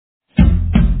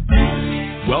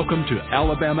Welcome to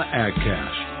Alabama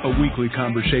AgCast, a weekly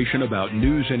conversation about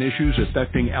news and issues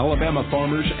affecting Alabama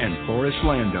farmers and forest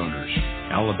landowners.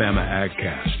 Alabama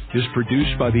AgCast is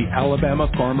produced by the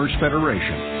Alabama Farmers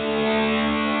Federation.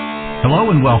 Hello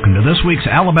and welcome to this week's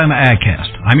Alabama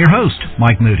AgCast. I'm your host,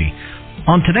 Mike Moody.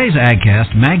 On today's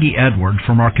AgCast, Maggie Edward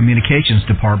from our communications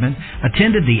department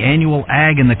attended the annual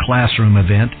Ag in the Classroom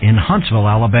event in Huntsville,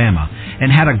 Alabama, and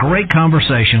had a great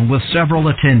conversation with several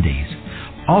attendees.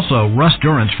 Also, Russ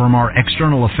Durrance from our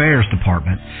External Affairs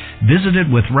Department visited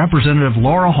with Representative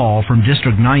Laura Hall from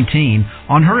District 19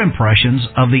 on her impressions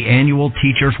of the annual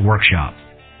Teachers Workshop.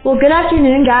 Well, good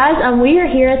afternoon, guys. We are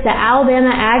here at the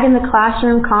Alabama Ag in the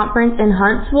Classroom Conference in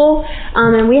Huntsville,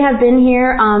 and we have been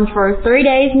here for 3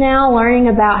 days now learning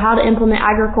about how to implement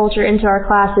agriculture into our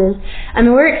classes.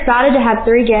 We're excited to have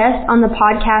 3 guests on the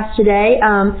podcast today.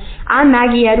 I'm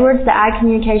Maggie Edwards, the Ag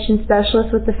Communications Specialist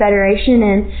with the Federation,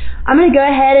 and I'm going to go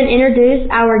ahead and introduce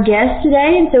our guests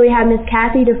today. And so we have Ms.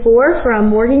 Kathy DeFore from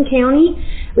Morgan County.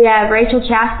 We have Rachel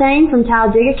Chastain from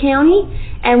Talladega County,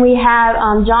 and we have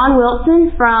John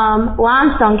Wilson from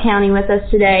Limestone County with us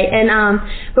today. And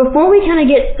before we kind of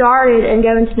get started and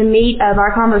go into the meat of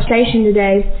our conversation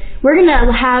today, we're going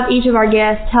to have each of our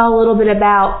guests tell a little bit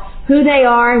about who they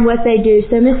are and what they do.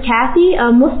 So, Ms. Kathy,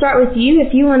 we'll start with you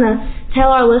if you want to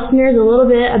tell our listeners a little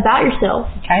bit about yourself.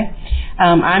 Okay.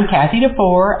 I'm Kathy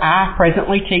DeFore. I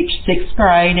presently teach 6th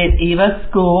grade at Eva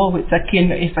School. It's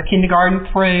a kindergarten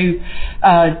through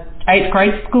 8th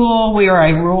grade school. We are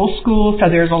a rural school, so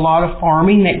there's a lot of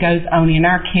farming that goes on in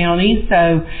our county.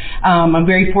 So I'm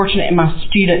very fortunate, and my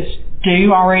students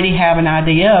do already have an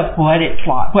idea of what it's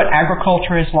like, what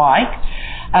agriculture is like.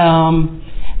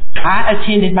 I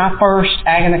attended my first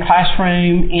Ag in the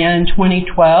Classroom in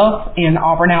 2012 in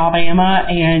Auburn, Alabama,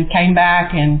 and came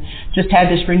back and just had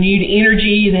this renewed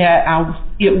energy that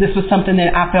this was something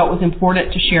that I felt was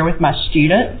important to share with my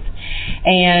students.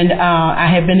 And I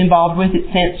have been involved with it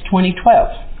since 2012.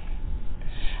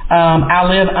 I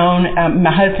live on,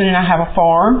 my husband and I have a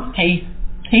farm.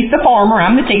 He's the farmer,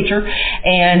 I'm the teacher,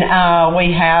 and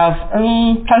we have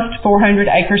close to 400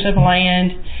 acres of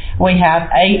land. We have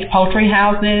 8 poultry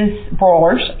houses,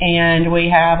 broilers, and we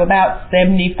have about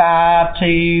 75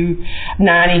 to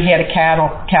 90 head of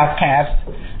calves,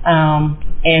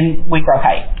 and we grow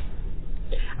hay.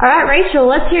 All right, Rachel,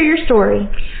 let's hear your story.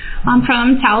 I'm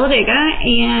from Talladega,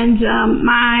 and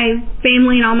my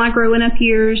family and all my growing up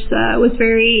years was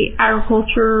very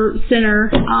agriculture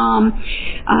centered.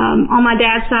 On my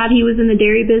dad's side, he was in the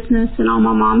dairy business, and on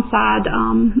my mom's side,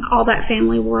 all that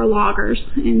family were loggers.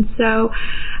 And so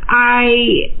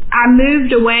I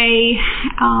moved away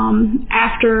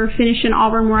after finishing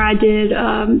Auburn, where I did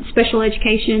special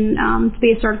education to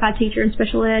be a certified teacher in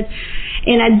special ed,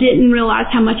 and I didn't realize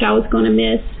how much I was going to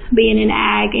miss being in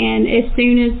ag. And as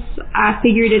soon as I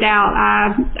figured it out,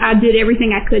 I did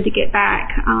everything I could to get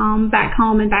back home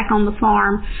and back on the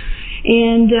farm.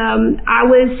 And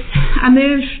I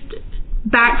moved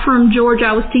back from Georgia.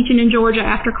 I was teaching in Georgia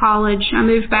after college. I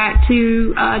moved back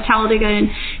to Talladega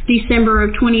in December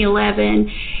of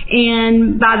 2011.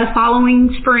 And by the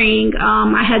following spring,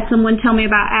 I had someone tell me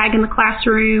about Ag in the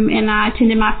Classroom, and I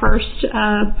attended my first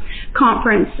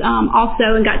conference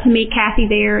also and got to meet Kathy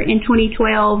there in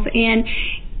 2012. And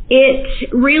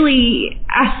it really,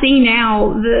 I see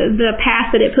now the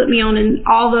path that it put me on, and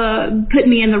put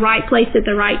me in the right place at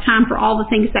the right time for all the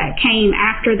things that came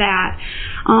after that.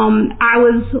 I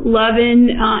was loving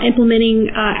implementing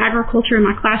agriculture in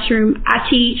my classroom. I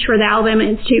teach for the Alabama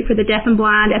Institute for the Deaf and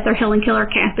Blind at their Helen Keller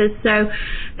campus. So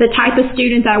the type of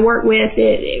students I work with,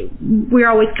 we're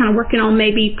always kind of working on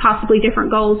maybe possibly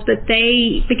different goals, but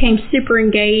they became super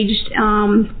engaged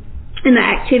in the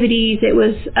activities. It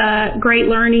was great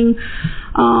learning,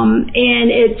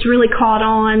 and it's really caught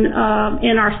on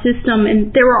in our system.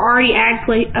 And there were already ag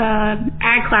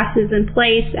classes in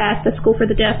place at the School for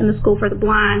the Deaf and the School for the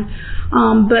Blind,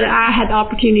 but I had the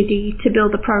opportunity to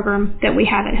build the program that we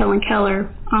have at Helen Keller.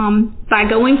 By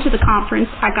going to the conference,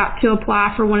 I got to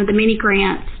apply for one of the mini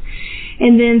grants,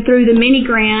 and then through the mini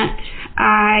grant,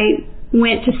 I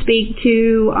went to speak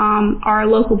to our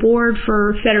local board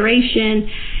for Federation,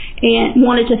 and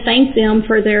wanted to thank them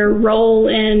for their role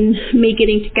in me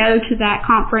getting to go to that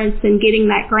conference and getting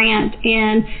that grant.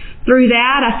 And through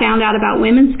that, I found out about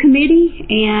Women's Committee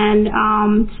and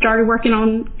started working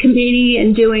on committee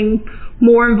and doing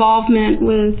more involvement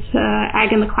with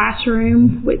Ag in the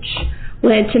Classroom, which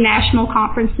led to national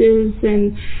conferences.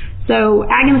 And so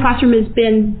Ag in the Classroom has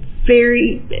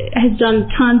done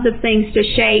tons of things to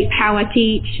shape how I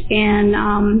teach, and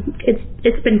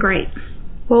it's been great.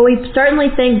 Well, we certainly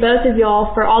thank both of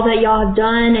y'all for all that y'all have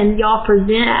done, and y'all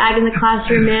present at Ag in the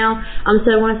Classroom now. So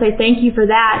I want to say thank you for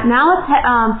that. Now let's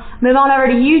move on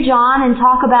over to you, John, and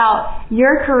talk about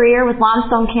your career with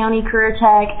Limestone County Career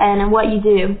Tech and what you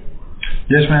do.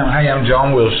 Yes, ma'am. Hey, I'm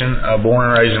John Wilson,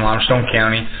 born and raised in Limestone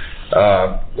County.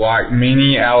 Like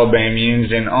many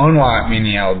Alabamians, and unlike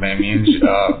many Alabamians,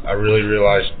 I really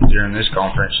realized during this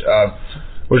conference,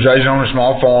 was raised on a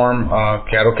small farm,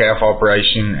 cattle calf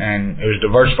operation, and it was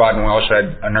diversified, and we also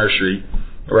had a nursery,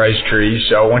 raised trees.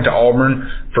 So I went to Auburn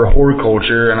for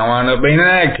horticulture, and I wound up being an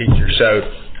ag teacher. So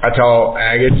I taught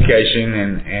ag education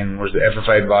and was the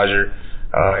FFA advisor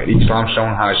at East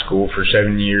Limestone High School for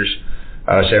 7 years,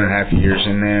 7.5 years,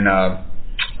 and then a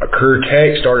career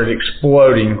tech started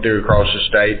exploding through across the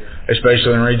state,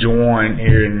 especially in Region 1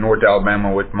 here in North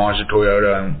Alabama with Mazda,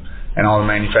 Toyota, and all the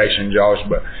manufacturing jobs.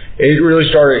 But it really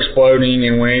started exploding,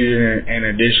 and we needed an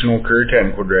additional career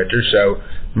technical director. So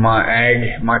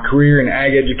my career in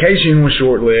ag education was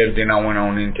short-lived, and I went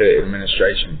on into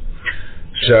administration.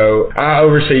 So I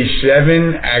oversee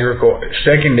 7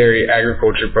 secondary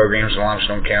agriculture programs in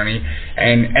Limestone County.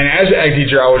 And as an ag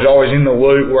teacher, I was always in the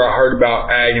loop where I heard about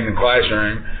ag in the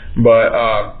classroom. But,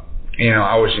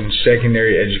 I was in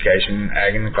secondary education.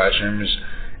 Ag in the classroom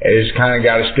is kind of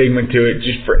got a stigma to it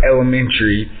just for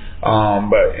elementary.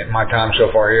 But in my time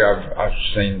so far here, I've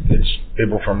seen it's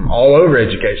people from all over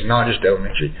education, not just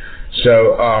elementary.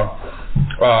 So,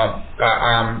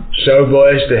 I'm so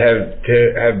blessed to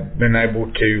have been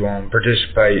able to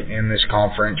participate in this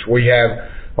conference. We have,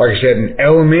 like I said, an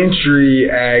elementary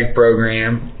ag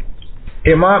program.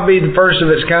 It might be the first of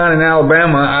its kind in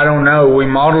Alabama. I don't know. We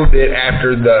modeled it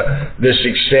after the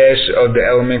success of the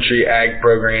elementary ag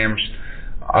programs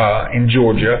in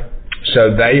Georgia.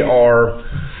 So they are,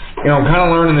 I'm kind of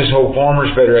learning this whole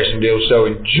Farmers Federation deal. So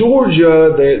in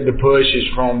Georgia, the push is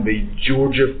from the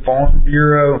Georgia Farm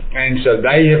Bureau. And so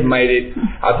they have made it,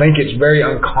 I think it's very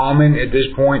uncommon at this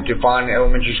point to find an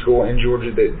elementary school in Georgia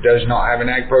that does not have an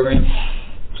ag program.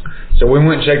 So we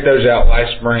went and checked those out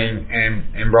last spring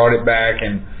and brought it back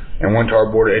and went to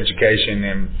our Board of Education,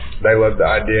 and they loved the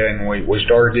idea. And we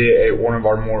started it at one of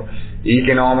our more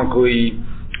economically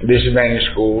disadvantaged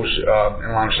schools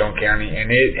in Limestone County, and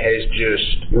it has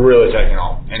just really taken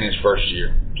off in its first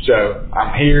year. So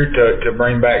I'm here to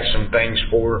bring back some things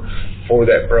for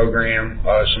that program,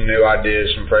 some new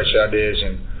ideas, some fresh ideas,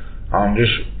 and I'm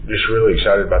just really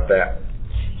excited about that.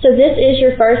 So this is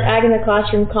your first Ag in the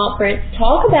Classroom conference.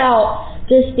 Talk about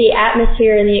just the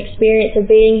atmosphere and the experience of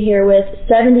being here with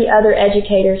 70 other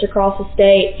educators across the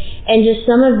state, and just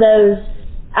some of those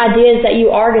ideas that you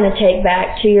are going to take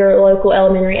back to your local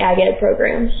elementary ag ed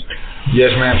programs. Yes,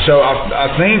 ma'am. So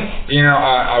I think,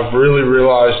 I've really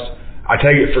realized I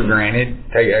take it for granted,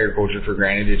 take agriculture for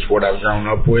granted. It's what I've grown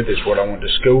up with. It's what I went to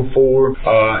school for,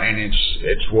 and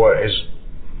it's what has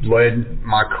led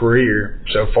my career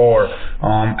so far.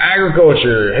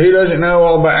 Agriculture, who doesn't know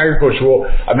all about agriculture? Well,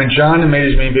 I've been trying to meet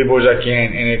as many people as I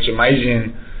can, and it's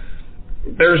amazing.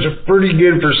 There's a pretty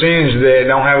good percentage that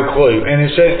don't have a clue, and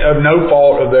it's of no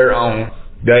fault of their own.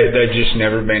 They've just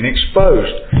never been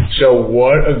exposed. So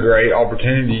what a great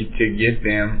opportunity to get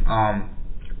them.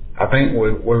 I think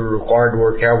we're required to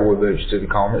wear cowboy boots to the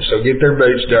conference, so get their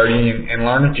boots dirty and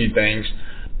learn a few things.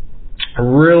 A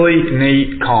really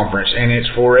neat conference, and it's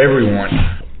for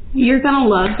everyone. You're going to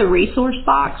love the resource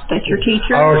box that your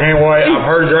teacher... Oh, can't wait. I've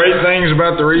heard great things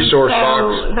about the resource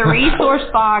box. The resource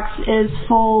box is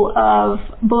full of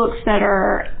books that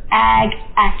are ag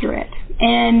accurate.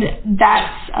 And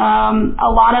that's,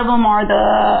 a lot of them are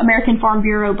the American Farm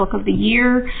Bureau Book of the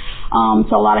Year.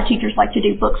 So a lot of teachers like to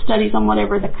do book studies on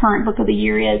whatever the current Book of the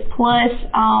Year is. Plus,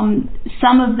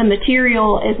 some of the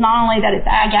material is not only that it's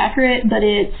ag accurate, but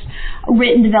it's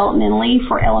written developmentally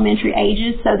for elementary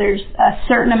ages. So there's a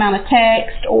certain amount of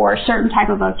text or a certain type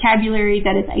of vocabulary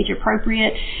that is age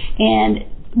appropriate. And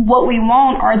what we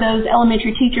want are those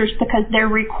elementary teachers, because they're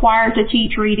required to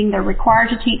teach reading, they're required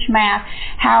to teach math.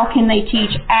 How can they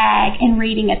teach ag and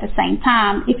reading at the same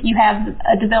time? If you have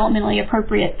a developmentally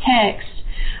appropriate text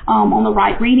on the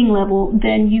right reading level,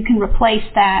 then you can replace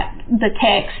the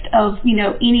text of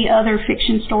any other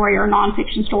fiction story or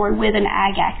nonfiction story with an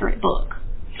ag accurate book.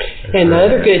 And the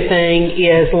other good thing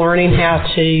is learning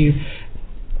how to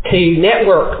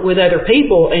network with other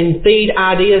people and feed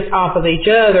ideas off of each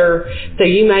other. So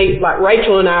you may, like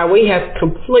Rachel and I, we have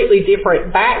completely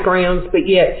different backgrounds, but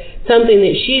yet something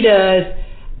that she does,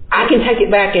 I can take it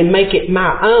back and make it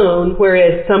my own,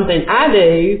 whereas something I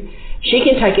do, she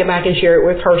can take it back and share it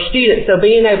with her students. So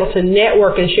being able to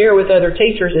network and share with other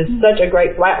teachers is such a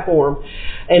great platform.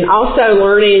 And also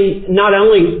learning not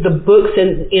only the books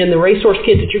and the resource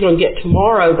kits that you're going to get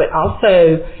tomorrow, but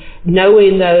also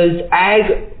knowing those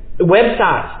ag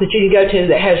websites that you can go to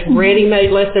that has ready-made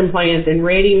lesson plans and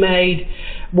ready-made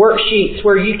worksheets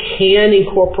where you can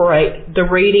incorporate the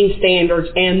reading standards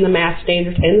and the math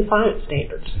standards and the science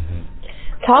standards.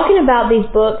 Talking about these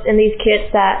books and these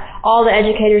kits that all the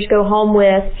educators go home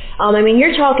with,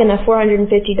 you're talking a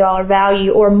 $450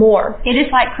 value or more. It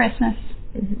is like Christmas.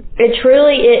 It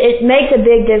truly, it makes a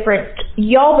big difference.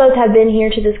 Y'all both have been here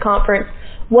to this conference.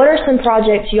 What are some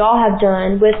projects y'all have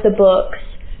done with the books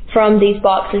from these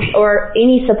boxes or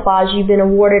any supplies you've been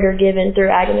awarded or given through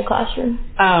Ag in the Classroom?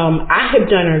 I have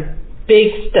done a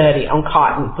big study on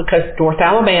cotton because North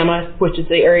Alabama, which is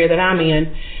the area that I'm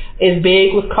in, is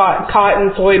big with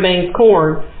cotton, soybeans,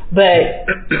 corn, but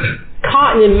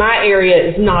cotton in my area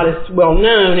is not as well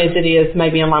known as it is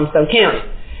maybe in Limestone County.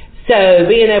 So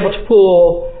being able to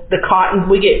pull the cotton,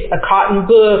 we get a cotton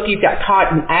book, you've got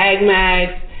cotton ag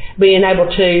mags, being able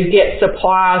to get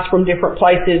supplies from different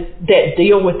places that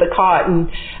deal with the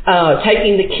cotton,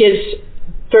 taking the kids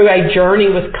through a journey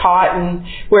with cotton,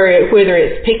 whether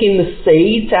it's picking the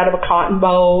seeds out of a cotton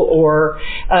boll or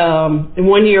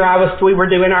one year we were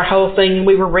doing our whole thing.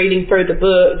 We were reading through the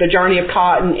book, The Journey of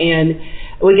Cotton, and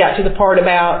we got to the part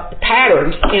about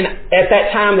patterns. And at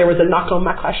that time, there was a knock on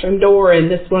my classroom door,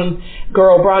 and this one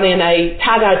girl brought in a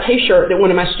tie-dye T-shirt that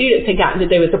one of my students had gotten to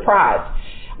do as a prize.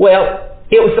 Well,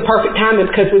 it was the perfect timing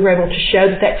because we were able to show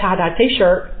that tie-dye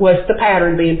T-shirt was the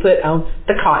pattern being put on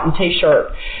the cotton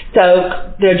T-shirt.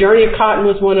 So the Journey of Cotton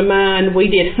was one of mine. We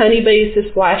did honeybees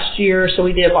this last year, so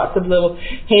we did lots of little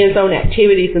hands-on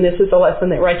activities, and this is a lesson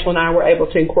that Rachel and I were able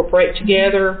to incorporate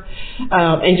together,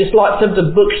 and just lots of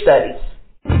the book studies.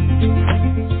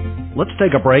 Let's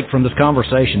take a break from this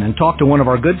conversation and talk to one of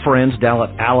our good friends down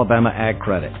at Alabama Ag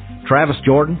Credit. Travis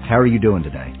Jordan, how are you doing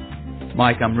today?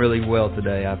 Mike, I'm really well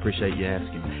today. I appreciate you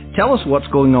asking. Tell us what's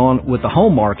going on with the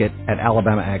home market at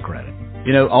Alabama Ag Credit.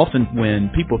 You know, often when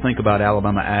people think about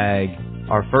Alabama Ag,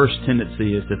 our first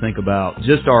tendency is to think about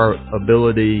just our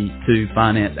ability to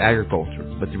finance agriculture.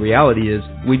 But the reality is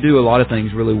we do a lot of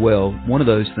things really well. One of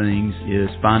those things is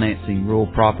financing rural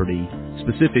property,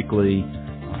 specifically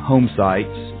home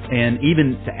sites. And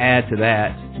even to add to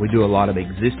that, we do a lot of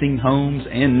existing homes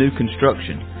and new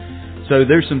construction. So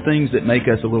there's some things that make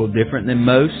us a little different than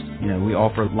most. You know, we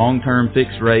offer long-term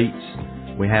fixed rates.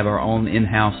 We have our own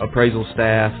in-house appraisal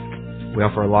staff. We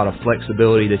offer a lot of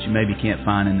flexibility that you maybe can't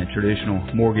find in the traditional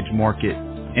mortgage market.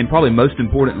 And probably most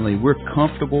importantly, we're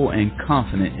comfortable and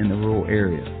confident in the rural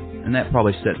area. And that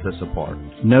probably sets us apart.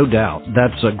 No doubt.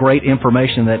 That's great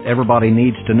information that everybody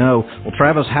needs to know. Well,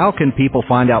 Travis, how can people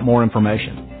find out more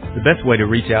information? The best way to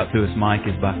reach out to us, Mike,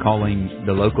 is by calling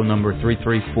the local number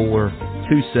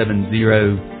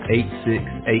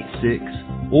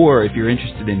 334-270-8686. Or if you're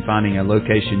interested in finding a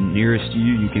location nearest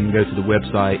you, you can go to the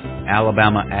website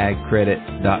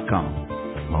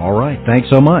alabamaagcredit.com. All right. Thanks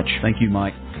so much. Thank you,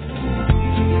 Mike.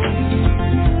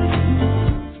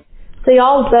 So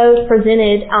y'all both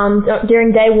presented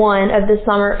during day one of the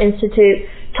Summer Institute.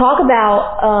 Talk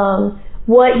about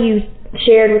what you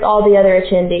shared with all the other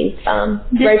attendees.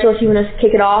 Rachel, if you want to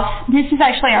kick it off. This is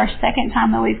actually our second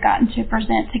time that we've gotten to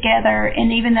present together,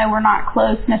 and even though we're not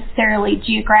close necessarily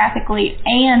geographically,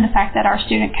 and the fact that our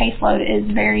student caseload is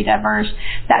very diverse,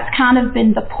 that's kind of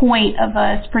been the point of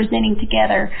us presenting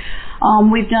together.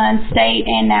 We've done state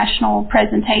and national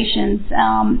presentations,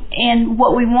 and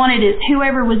what we wanted is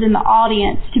whoever was in the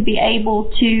audience to be able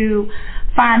to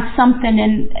find something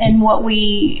in what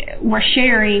we were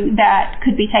sharing that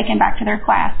could be taken back to their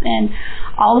class. And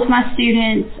all of my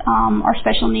students are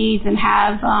special needs and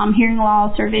have hearing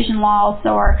loss or vision loss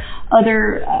or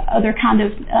other kind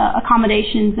of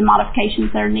accommodations and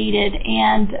modifications that are needed.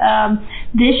 And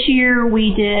this year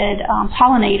we did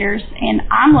pollinators, and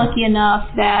I'm lucky enough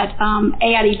that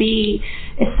AIDB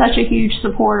is such a huge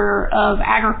supporter of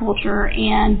agriculture,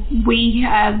 and we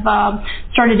have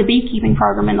started a beekeeping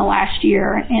program in the last year.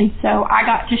 And so I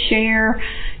got to share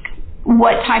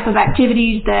what type of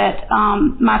activities that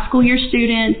my school year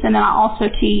students, and then I also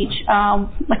teach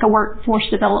like a workforce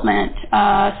development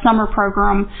summer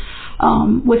program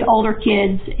with older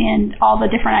kids, and all the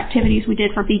different activities we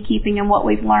did for beekeeping and what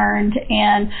we've learned.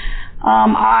 And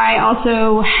I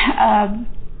also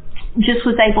just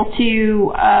was able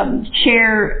to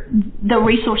share the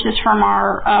resources from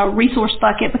our resource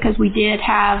bucket, because we did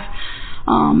have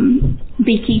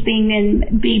beekeeping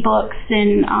and bee books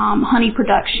and honey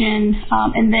production,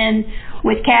 and then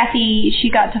with Kathy, she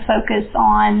got to focus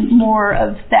on more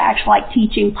of the actual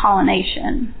teaching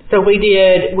pollination. So we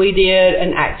did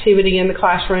an activity in the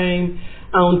classroom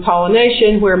on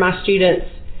pollination where my students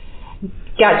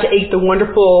got to eat the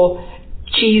wonderful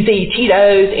cheesy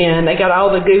Cheetos, and they got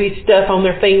all the gooey stuff on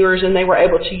their fingers, and they were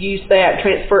able to use that,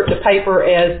 transfer it to paper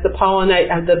as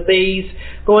the bees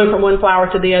going from one flower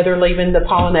to the other, leaving the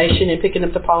pollination and picking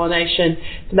up the pollination.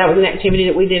 So that was an activity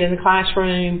that we did in the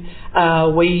classroom.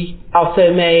 We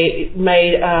also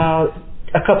made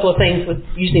a couple of things with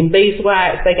using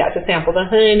beeswax. They got to sample the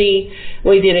honey.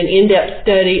 We did an in-depth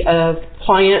study of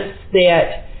plants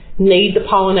that need the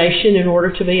pollination in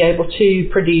order to be able to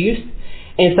produce.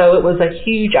 And so it was a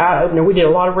huge eye-opener. We did a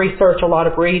lot of research, a lot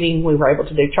of reading. We were able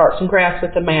to do charts and graphs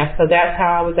with the math. So that's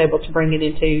how I was able to bring it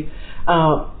into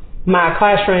my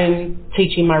classroom,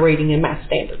 teaching my reading and math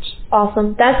standards.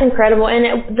 Awesome. That's incredible.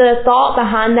 And the thought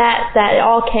behind that it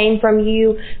all came from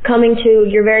you coming to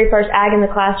your very first Ag in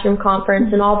the Classroom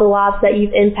conference and all the lives that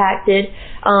you've impacted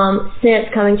since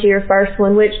coming to your first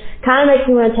one, which kind of makes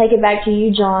me want to take it back to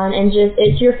you, John, and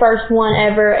it's your first one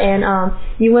ever, and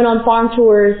you went on farm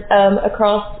tours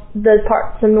across the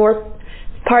parts of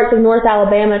North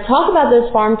Alabama. Talk about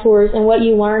those farm tours and what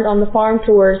you learned on the farm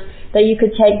tours that you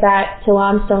could take back to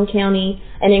Limestone County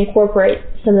and incorporate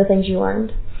some of the things you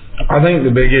learned. I think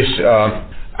the biggest,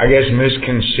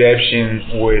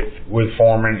 misconception with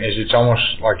farming is it's almost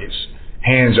like it's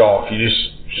hands off. You just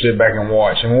sit back and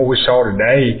watch. And what we saw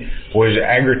today was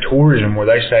agritourism, where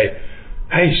they say,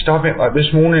 hey, stop in, like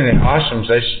this morning at Ossoms,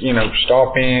 they,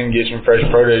 stop in, get some fresh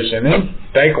produce, and then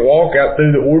take a walk out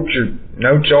through the orchard,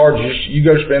 no charge. Just you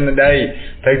go spend the day,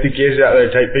 take the kids out there,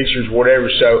 take pictures, whatever.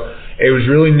 So it was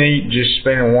really neat just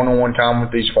spending one-on-one time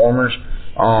with these farmers.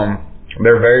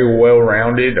 They're very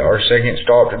well-rounded. Our second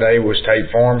stop today was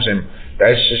Tate Farms, and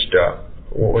that's just a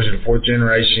fourth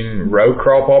generation row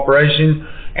crop operation.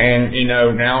 And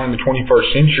now in the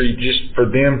 21st century, just for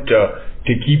them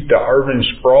to keep the urban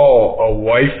sprawl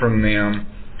away from them,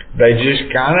 they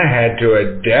just kind of had to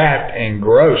adapt and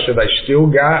grow. So they still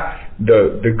got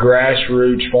the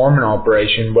grassroots farming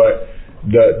operation, but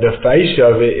the face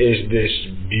of it is this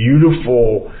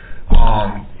beautiful,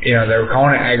 they were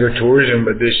calling it agritourism,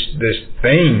 but this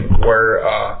thing where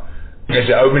it's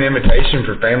an open invitation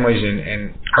for families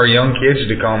and our young kids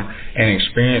to come and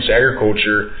experience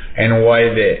agriculture in a way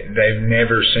that they've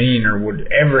never seen or would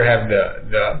ever have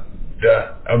the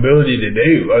ability to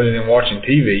do other than watching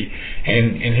TV.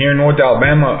 And here in North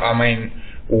Alabama,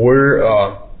 we're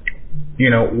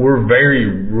very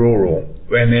rural,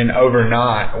 and then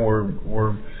overnight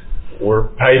we're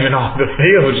paving off the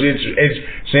fields. It's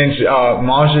since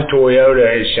Mazda Toyota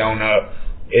has shown up,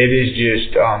 it is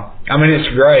just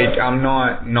it's great. I'm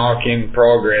not knocking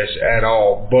progress at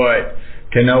all, but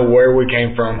to know where we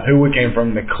came from, who we came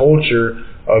from, the culture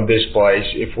of this place,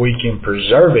 if we can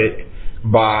preserve it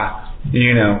by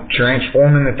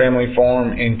transforming the family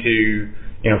farm into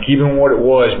keeping what it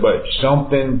was, but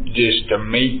something just to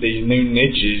meet these new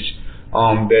niches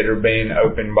that are being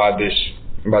opened by this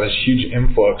huge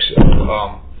influx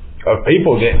of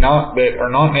people that are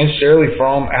not necessarily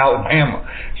from Alabama.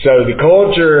 So the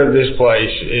culture of this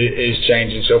place is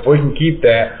changing. So if we can keep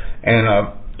that and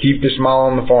keep the smile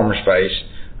on the farmer's face,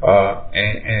 I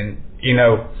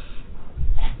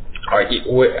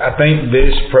think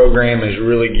this program is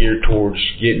really geared towards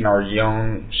getting our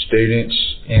young students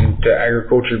into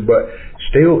agriculture, but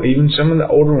still, even some of the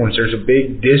older ones, there's a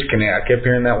big disconnect. I kept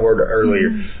hearing that word earlier,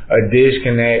 a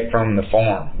disconnect from the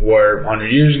farm, where 100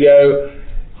 years ago,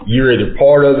 you're either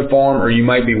part of the farm or you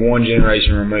might be one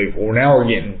generation removed. Well, now we're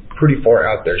getting pretty far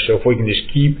out there. So if we can just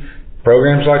keep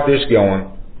programs like this going,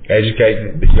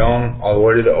 educating the young all the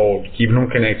way to the old, keeping them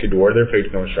connected to where their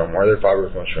food comes from, where their fiber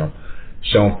comes from,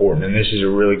 so important. And this is a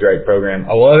really great program.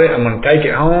 I love it. I'm going to take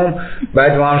it home back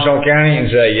to Limestone County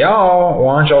and say, y'all,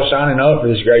 why aren't y'all signing up for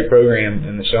this great program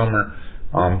in the summer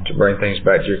to bring things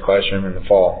back to your classroom in the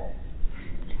fall?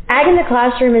 Ag in the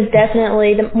Classroom is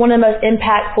definitely one of the most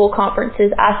impactful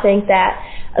conferences I think that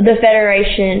the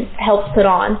Federation helps put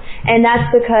on. And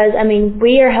that's because,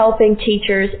 we are helping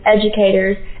teachers,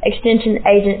 educators, extension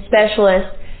agents,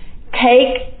 specialists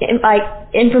take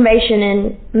information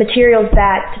and materials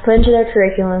back to put into their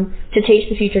curriculum to teach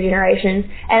the future generations.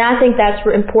 And I think that's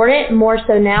important, more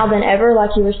so now than ever,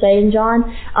 like you were saying, John.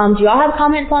 Do y'all have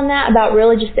comments on that, about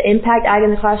really just the impact Ag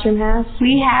in the Classroom has?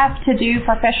 We have to do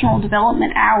professional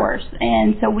development hours,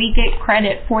 and so we get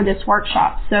credit for this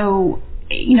workshop. So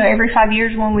every 5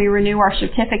 years when we renew our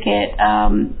certificate,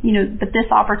 but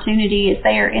this opportunity is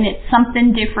there, and it's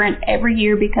something different every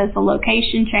year because the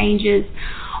location changes,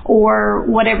 or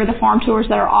whatever the farm tours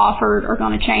that are offered are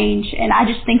going to change. And I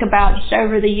just think about just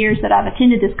over the years that I've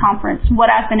attended this conference, what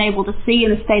I've been able to see in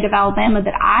the state of Alabama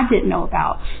that I didn't know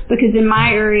about. Because in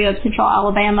my area of central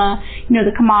Alabama,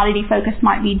 the commodity focus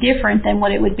might be different than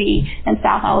what it would be in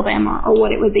South Alabama or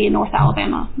what it would be in North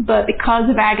Alabama. But because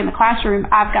of Ag in the Classroom,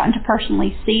 I've gotten to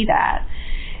personally see that.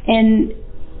 And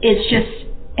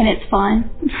it's fun.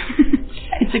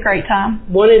 It's a great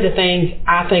time. One of the things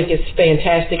I think is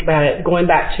fantastic about it, going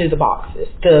back to the boxes,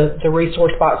 the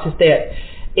resource boxes that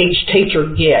each teacher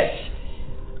gets,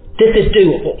 this is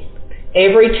doable.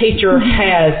 Every teacher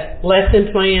has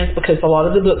lesson plans, because a lot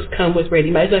of the books come with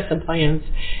ready-made lesson plans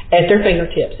at their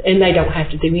fingertips, and they don't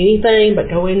have to do anything but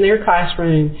go in their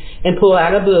classroom and pull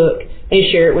out a book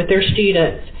and share it with their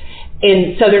students.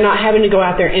 And so they're not having to go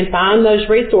out there and find those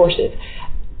resources.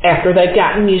 After they've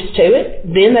gotten used to it,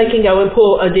 then they can go and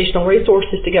pull additional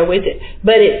resources to go with it.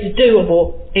 But it's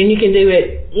doable, and you can do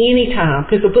it anytime,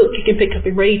 because a book you can pick up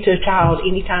and read to a child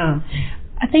anytime.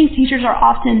 I think teachers are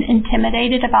often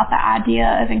intimidated about the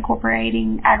idea of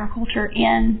incorporating agriculture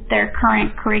in their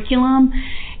current curriculum.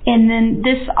 And then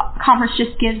this conference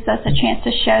just gives us a chance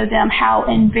to show them how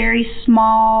in very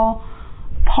small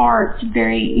parts,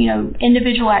 very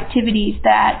individual activities,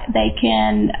 that they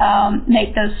can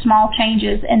make those small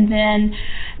changes, and then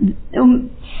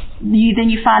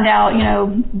you find out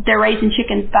they're raising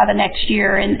chickens by the next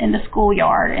year in the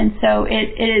schoolyard. And so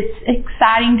it's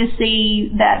exciting to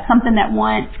see that something that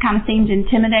once kind of seemed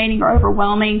intimidating or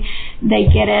overwhelming, they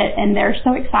get it and they're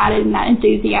so excited, and that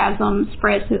enthusiasm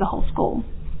spreads through the whole school.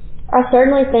 I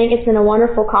certainly think it's been a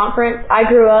wonderful conference. I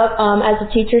grew up as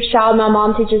a teacher's child. My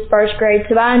mom teaches first grade,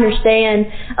 so I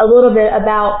understand a little bit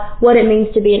about what it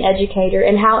means to be an educator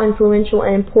and how influential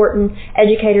and important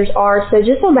educators are. So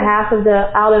just on behalf of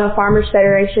the Alabama Farmers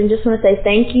Federation, just want to say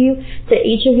thank you to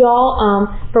each of y'all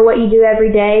for what you do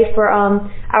every day for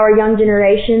our young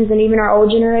generations and even our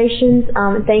old generations.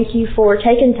 Thank you for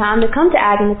taking time to come to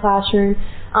Ag in the Classroom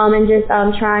and just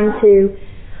trying to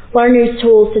learn new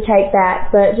tools to take that.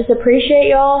 But just appreciate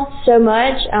y'all so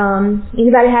much.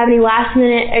 Anybody have any last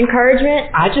minute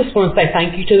encouragement? I just want to say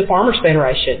thank you to the Farmers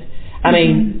Federation. I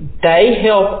mean, they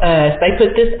help us. They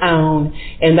put this on,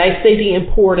 and they see the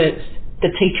importance the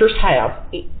teachers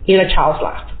have in a child's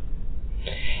life.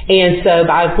 And so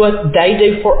by what they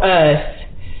do for us,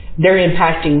 they're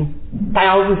impacting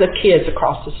thousands of kids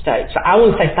across the state. So I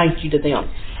want to say thank you to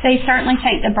them. They certainly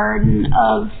take the burden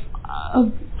of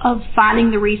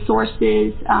finding the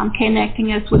resources,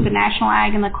 connecting us with the National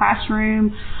Ag in the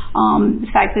Classroom, the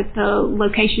fact that the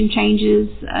location changes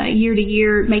year to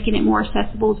year, making it more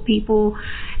accessible to people.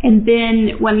 And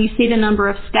then when you see the number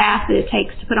of staff that it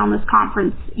takes to put on this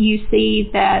conference, you see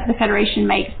that the Federation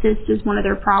makes this as one of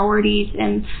their priorities,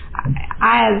 and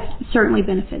I have certainly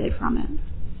benefited from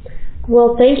it.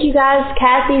 Well, thank you guys,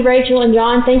 Kathy, Rachel, and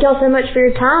John. Thank y'all so much for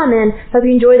your time, and hope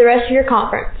you enjoy the rest of your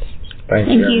conference. Thank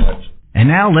you very much. And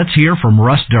now let's hear from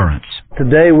Russ Durrance.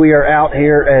 Today we are out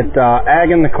here at Ag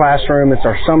in the Classroom. It's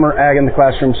our summer Ag in the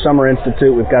Classroom Summer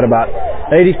Institute. We've got about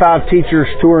 85 teachers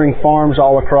touring farms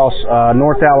all across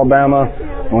North Alabama.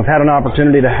 And we've had an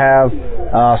opportunity to have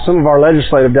some of our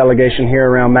legislative delegation here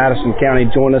around Madison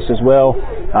County join us as well,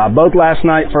 both last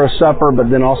night for a supper, but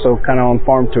then also kind of on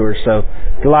farm tours. So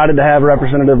delighted to have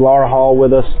Representative Laura Hall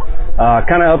with us.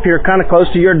 Kind of up here, kind of close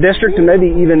to your district, and maybe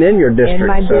even in your district. In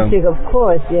my district, of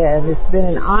course, yes. It's been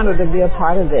an honor to be a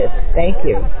part of this. Thank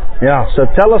you. Yeah, so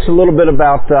tell us a little bit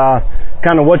about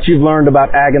kind of what you've learned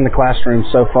about Ag in the Classroom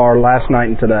so far last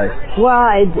night and today. Well,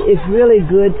 it's really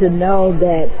good to know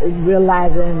that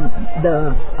realizing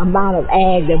the amount of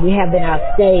ag that we have in our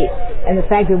state and the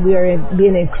fact that we are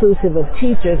being inclusive of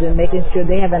teachers and making sure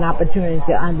they have an opportunity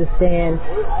to understand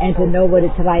and to know what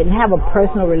it's like and have a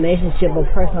personal relationship, a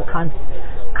personal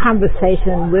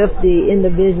conversation with the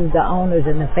individuals, the owners,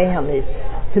 and the families.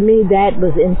 To me, that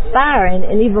was inspiring,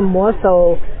 and even more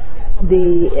so,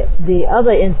 the other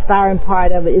inspiring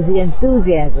part of it is the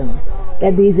enthusiasm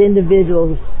that these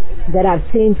individuals, that I've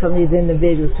seen from these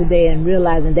individuals today, and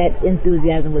realizing that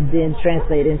enthusiasm would then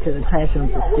translate into the classroom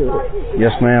for students.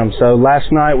 Yes, ma'am. So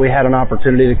last night we had an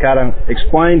opportunity to kind of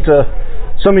explain to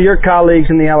some of your colleagues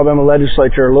in the Alabama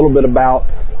legislature a little bit about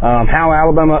how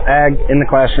Alabama Ag in the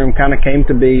Classroom kind of came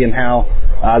to be and how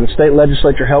The state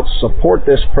legislature helps support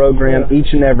this program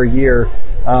each and every year,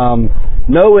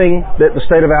 knowing that the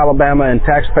state of Alabama and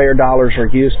taxpayer dollars are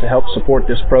used to help support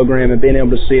this program and being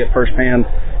able to see it firsthand.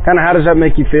 Kind of how does that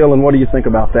make you feel, and what do you think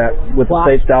about that with the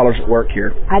state's dollars at work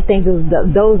here? I think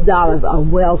those dollars are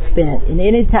well spent. And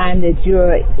any time that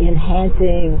you're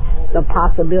enhancing the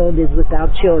possibilities with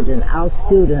our children, our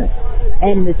students,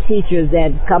 and the teachers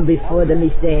that come before them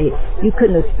each day, you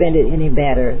couldn't have spent it any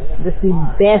better. This is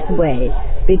the best way,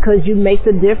 because you make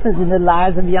the difference in the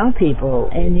lives of young people,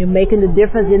 and you're making the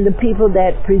difference in the people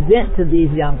that present to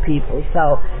these young people.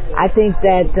 So I think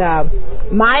that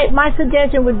my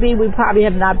suggestion would be we probably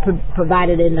have not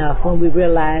provided enough when we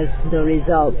realize the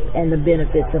results and the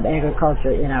benefits of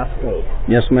agriculture in our state.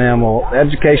 Yes, ma'am. Well,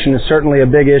 education is certainly a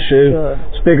big issue. Sure.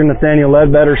 Speaker Nathaniel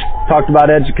Ledbetter's talked about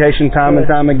education time and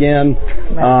time again.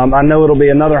 Right. I know it'll be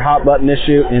another hot button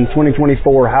issue in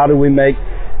 2024. How do we make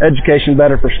education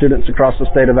better for students across the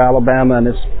state of Alabama? And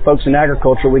as folks in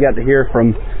agriculture, we got to hear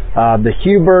from the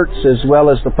Huberts as well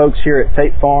as the folks here at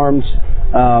Tate Farms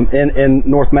in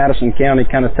North Madison County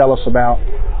kind of tell us about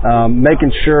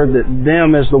making sure that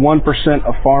them as the 1%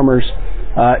 of farmers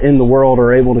in the world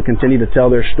are able to continue to tell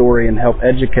their story and help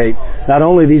educate not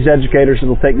only these educators that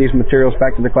will take these materials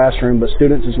back to the classroom, but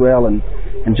students as well and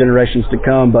generations to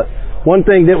come. But one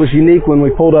thing that was unique when we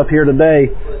pulled up here today,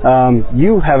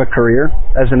 you have a career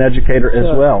as an educator as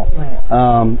well.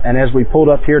 Right. And as we pulled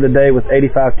up here today with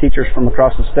 85 teachers from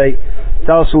across the state,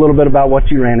 tell us a little bit about what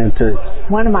you ran into.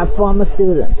 One of my former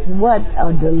students, what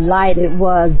a delight it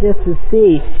was just to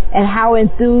see, and how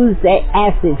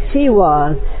enthusiastic she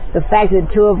was. The fact that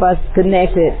two of us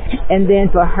connected, and then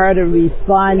for her to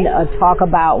respond or talk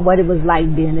about what it was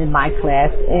like being in my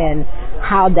class and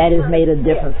how that has made a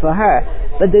difference for her.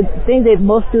 But the thing that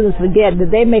most students forget,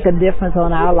 that they make a difference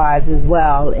on our lives as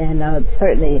well, and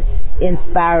certainly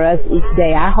inspire us each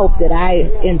day. I hope that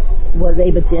I was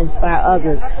able to inspire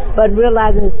others, but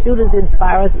realizing that students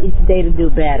inspire us each day to do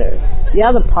better. The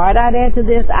other part I'd add to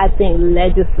this, I think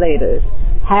legislators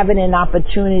having an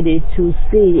opportunity to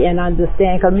see and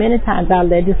understand, because many times our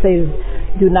legislators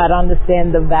do not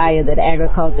understand the value that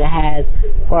agriculture has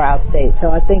for our state.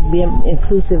 So I think being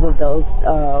inclusive of those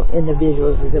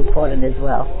individuals is important as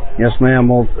well. Yes, ma'am.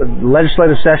 Well, the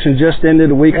legislative session just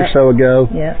ended a week or so ago,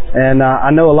 and I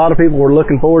know a lot of people were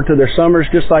looking forward to their summers,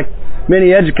 just like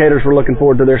many educators were looking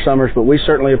forward to their summers, but we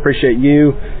certainly appreciate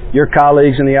you, your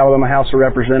colleagues in the Alabama House of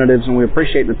Representatives, and we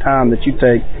appreciate the time that you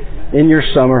take in your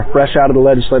summer, fresh out of the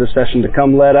legislative session, to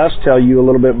come let us tell you a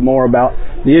little bit more about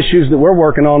the issues that we're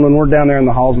working on when we're down there in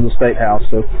the halls of the State House.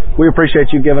 So we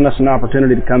appreciate you giving us an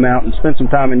opportunity to come out and spend some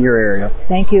time in your area.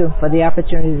 Thank you for the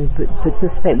opportunity to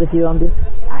participate with you on this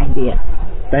idea.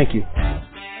 Thank you.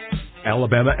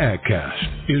 Alabama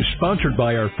AgCast is sponsored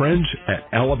by our friends at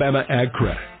Alabama Ag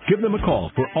Credit. Give them a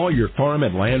call for all your farm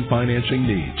and land financing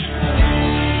needs.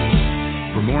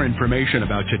 For more information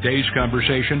about today's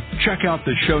conversation, check out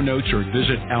the show notes or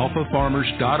visit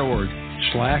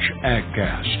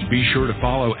alphafarmers.org/agcast. Be sure to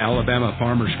follow Alabama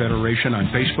Farmers Federation on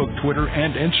Facebook, Twitter,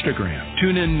 and Instagram.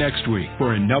 Tune in next week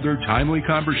for another timely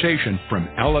conversation from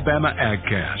Alabama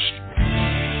AgCast.